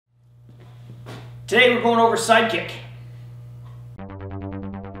Today we're going over side kick.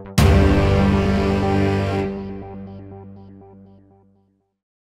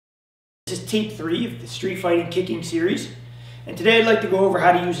 This is tape 3 of the Street Fighting Kicking series, and today I'd like to go over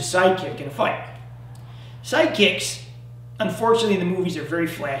how to use a side kick in a fight. Side kicks, unfortunately, in the movies are very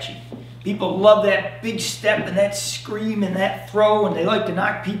flashy. People love that big step and that scream and that throw, and they like to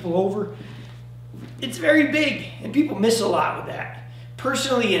knock people over. It's very big, and people miss a lot with that.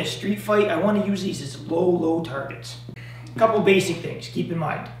 Personally, in a street fight, I want to use these as low targets. A couple basic things, keep in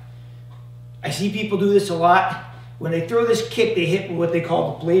mind. I see people do this a lot. When they throw this kick, they hit with what they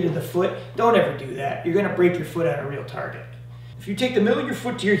call the blade of the foot. Don't ever do that. You're going to break your foot on a real target. If you take the middle of your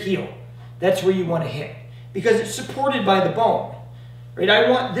foot to your heel, that's where you want to hit, because it's supported by the bone. Right?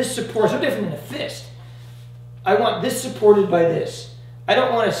 I want this support, so different than a fist. I want this supported by this. I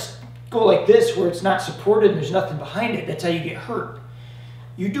don't want to go like this where it's not supported and there's nothing behind it. That's how you get hurt.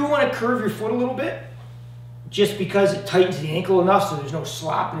 You do want to curve your foot a little bit, just because it tightens the ankle enough so there's no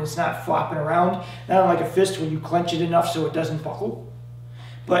slop and it's not flopping around. Not like a fist where you clench it enough so it doesn't buckle.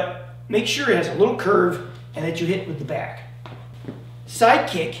 But make sure it has a little curve and that you hit with the back. Side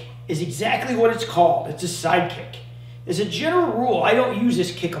kick is exactly what it's called. It's a side kick. As a general rule, I don't use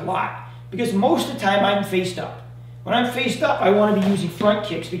this kick a lot because most of the time I'm faced up. When I'm faced up, I want to be using front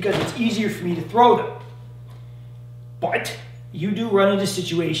kicks because it's easier for me to throw them. But you do run into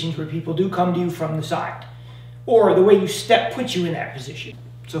situations where people do come to you from the side, or the way you step puts you in that position.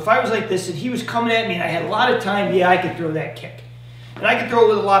 So if I was like this and he was coming at me and I had a lot of time, yeah, I could throw that kick. And I could throw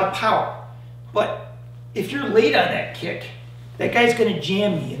it with a lot of power. But if you're late on that kick, that guy's going to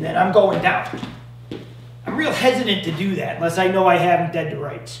jam me and then I'm going down. I'm real hesitant to do that unless I know I have him dead to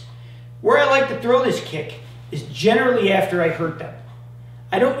rights. Where I like to throw this kick is generally after I hurt them.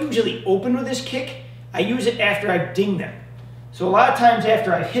 I don't usually open with this kick. I use it after I've dinged them. So a lot of times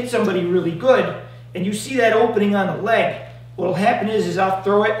after I've hit somebody really good and you see that opening on the leg, what'll happen is I'll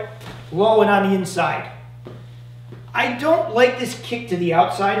throw it low and on the inside. I don't like this kick to the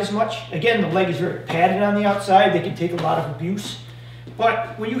outside as much. Again, the leg is very padded on the outside. They can take a lot of abuse.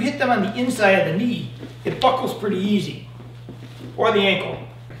 But when you hit them on the inside of the knee, it buckles pretty easy. Or the ankle.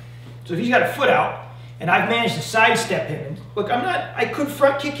 So if he's got a foot out and I've managed to sidestep him, and look, I could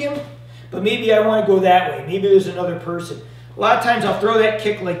front kick him, but maybe I want to go that way. Maybe there's another person. A lot of times I'll throw that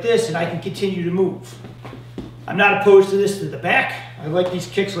kick like this and I can continue to move. I'm not opposed to this to the back. I like these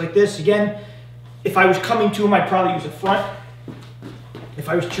kicks like this. Again, if I was coming to him, I'd probably use a front. If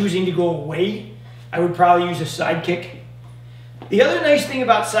I was choosing to go away, I would probably use a side kick. The other nice thing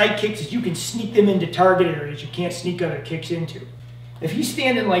about side kicks is you can sneak them into target areas you can't sneak other kicks into. If he's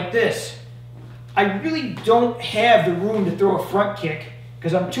standing like this, I really don't have the room to throw a front kick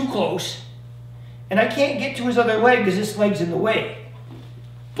because I'm too close. And I can't get to his other leg because this leg's in the way.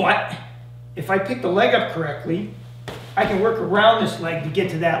 But if I pick the leg up correctly, I can work around this leg to get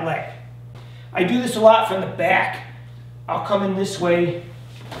to that leg. I do this a lot from the back. I'll come in this way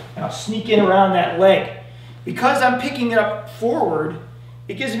and I'll sneak in around that leg. Because I'm picking it up forward,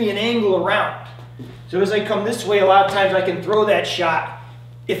 it gives me an angle around. So as I come this way, a lot of times I can throw that shot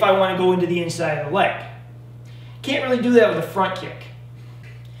if I want to go into the inside of the leg. Can't really do that with a front kick.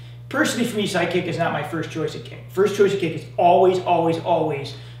 Personally, for me, side kick is not my first choice of kick. First choice of kick is always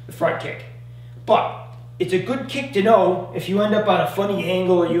the front kick. But it's a good kick to know if you end up on a funny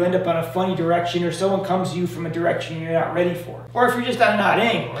angle or you end up on a funny direction or someone comes to you from a direction you're not ready for. Or if you're just on an odd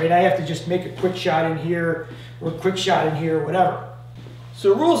angle, right? I have to just make a quick shot in here or a quick shot in here or whatever.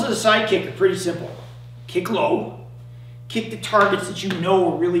 So the rules of the side kick are pretty simple. Kick low. Kick the targets that you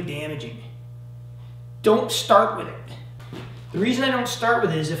know are really damaging. Don't start with it. The reason I don't start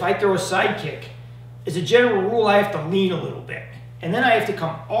with it is if I throw a side kick, as a general rule, I have to lean a little bit. And then I have to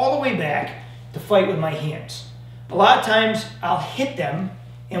come all the way back to fight with my hands. A lot of times I'll hit them,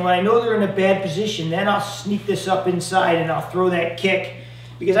 and when I know they're in a bad position, then I'll sneak this up inside and I'll throw that kick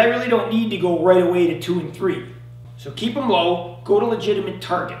because I really don't need to go right away to 2 and 3. So keep them low, go to legitimate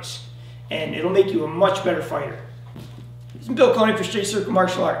targets, and it'll make you a much better fighter. This is Bill Koenig for Straight Circle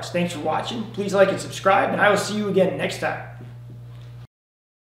Martial Arts. Thanks for watching. Please like and subscribe, and I will see you again next time.